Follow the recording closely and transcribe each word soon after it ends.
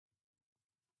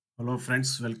Hello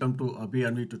friends, welcome to Abhi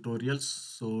Anvi tutorials.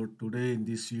 So today in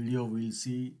this video we'll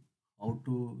see how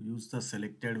to use the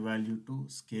selected value to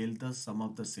scale the sum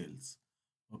of the sales.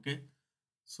 Okay,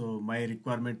 so my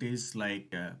requirement is I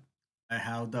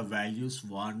have the values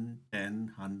 1,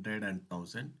 10, 100 and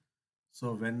 1000.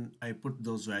 So when I put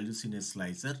those values in a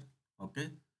slicer, okay,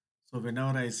 so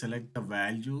whenever I select the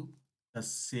value, the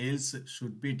sales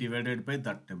should be divided by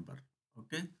that number.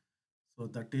 Okay, so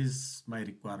that is my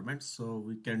requirement. So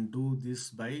we can do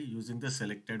this by using the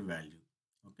selected value.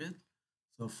 Okay.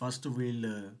 So first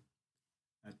we'll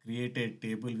create a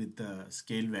table with the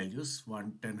scale values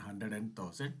 1, 10, 100 and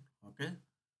 1000. Okay.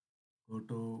 Go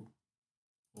to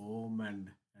home and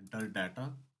enter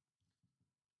data.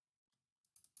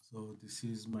 So this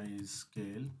is my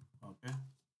scale. Okay.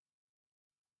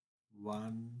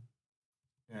 1,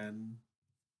 10,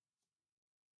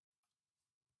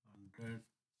 100,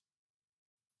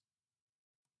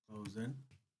 1000.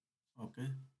 Okay.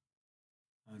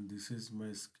 And this is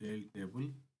my scale table.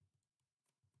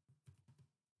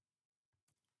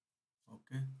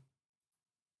 Okay.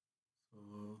 So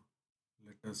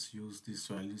let us use these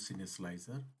values in a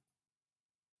slicer.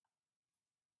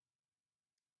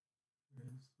 Okay,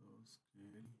 so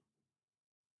scale.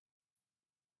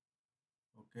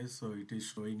 Okay, so it is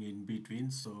showing in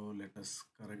between. So let us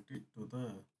correct it to the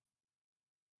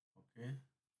okay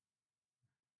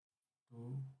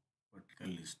to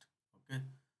vertical list. Okay.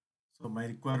 So my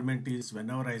requirement is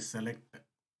whenever I select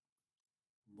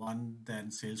 1,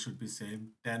 then sales should be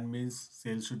same. 10 means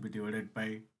sales should be divided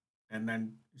by 10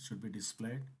 and it should be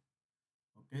displayed.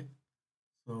 Okay.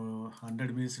 So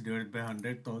 100 means divided by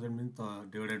 100, 1000 means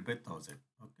divided by 1000.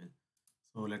 Okay.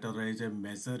 So let us raise a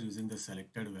measure using the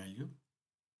selected value.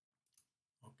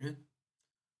 Okay.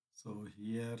 So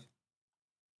here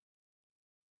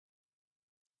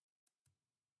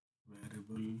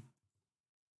variable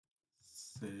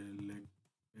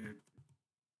selected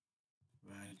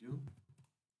value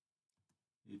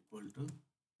equal to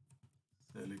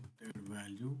selected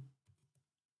value.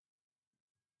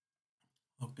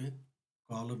 Okay,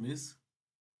 column is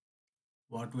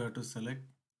what we have to select,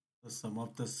 the sum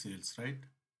of the sales, right?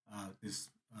 This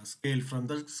scale from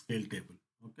the scale table.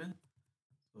 Okay,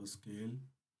 so scale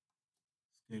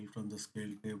from the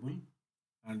scale table,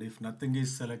 and if nothing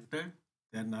is selected,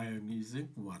 then I am using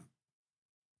 1.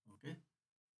 Okay,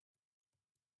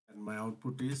 and my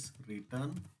output is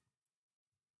return.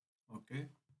 Okay,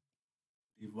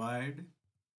 divide,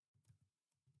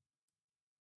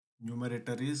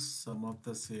 numerator is sum of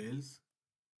the sales.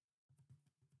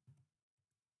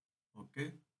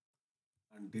 Okay,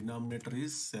 and denominator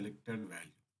is selected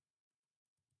value.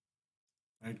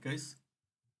 Right, guys?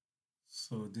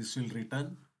 So this will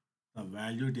return the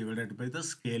value divided by the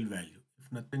scale value.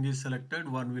 If nothing is selected,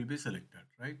 1 will be selected,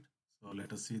 right? So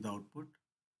let us see the output.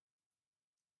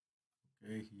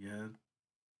 Okay, here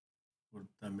put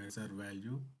the measure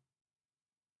value.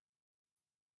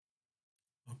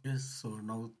 Okay, so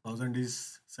now 1000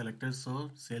 is selected,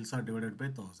 so sales are divided by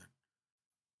 1000.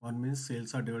 1 means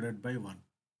sales are divided by 1.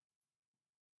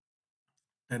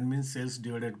 10 means sales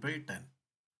divided by 10.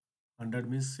 100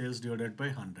 means sales divided by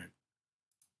 100.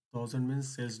 1000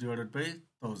 means sales divided by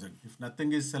 1000. If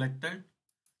nothing is selected,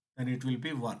 then it will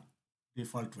be 1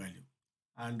 default value.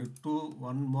 And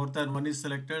one more than 1 is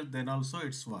selected, then also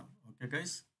it's 1. Okay,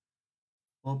 guys.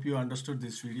 Hope you understood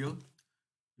this video.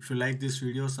 If you like this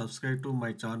video, subscribe to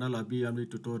my channel Abhi Anvi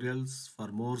Tutorials for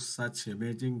more such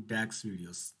amazing DAX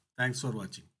videos. Thanks for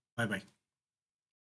watching. Bye bye.